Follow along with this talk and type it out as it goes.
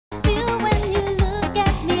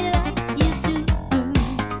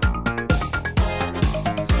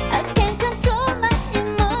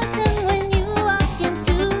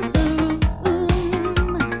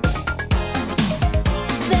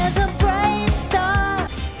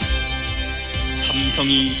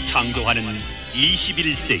삼성이 창조하는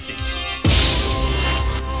 21세기.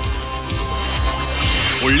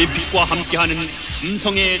 올림픽과 함께하는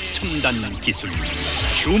삼성의 첨단 기술,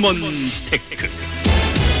 휴먼 테크.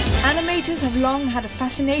 Animators have long had a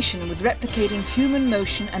fascination with replicating human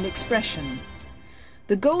motion and expression.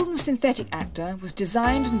 The golden synthetic actor was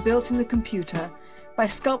designed and built in the computer by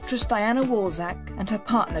sculptress Diana Walczak and her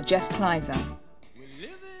partner Jeff Kleiser.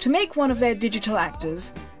 To make one of their digital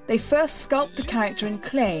actors, they first sculpt the character in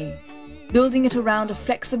clay, building it around a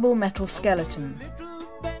flexible metal skeleton.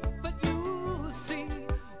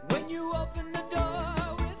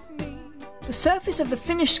 The surface of the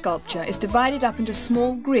finished sculpture is divided up into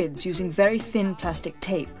small grids using very thin plastic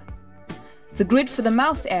tape. The grid for the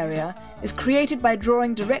mouth area is created by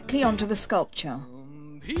drawing directly onto the sculpture.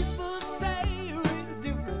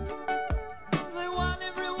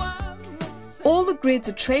 All the grids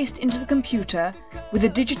are traced into the computer with a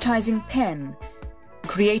digitizing pen,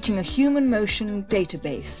 creating a human motion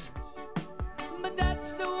database.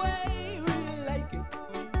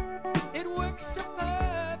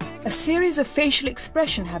 A series of facial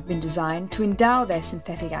expression have been designed to endow their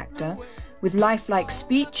synthetic actor with lifelike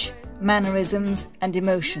speech, mannerisms and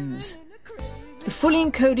emotions. The fully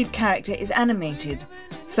encoded character is animated,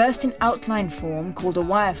 first in outline form called a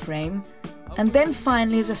wireframe, and then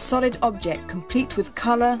finally as a solid object complete with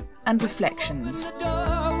colour and reflections.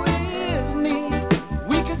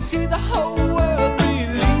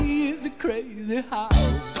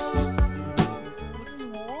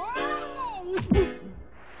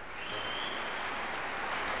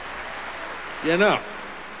 You know,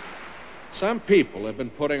 some people have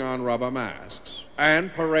been putting on rubber masks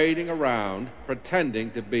and parading around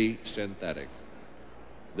pretending to be synthetic.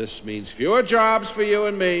 This means fewer jobs for you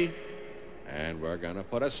and me, and we're going to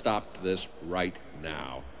put a stop to this right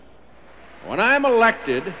now. When I'm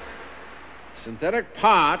elected, synthetic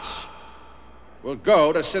parts will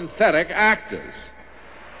go to synthetic actors.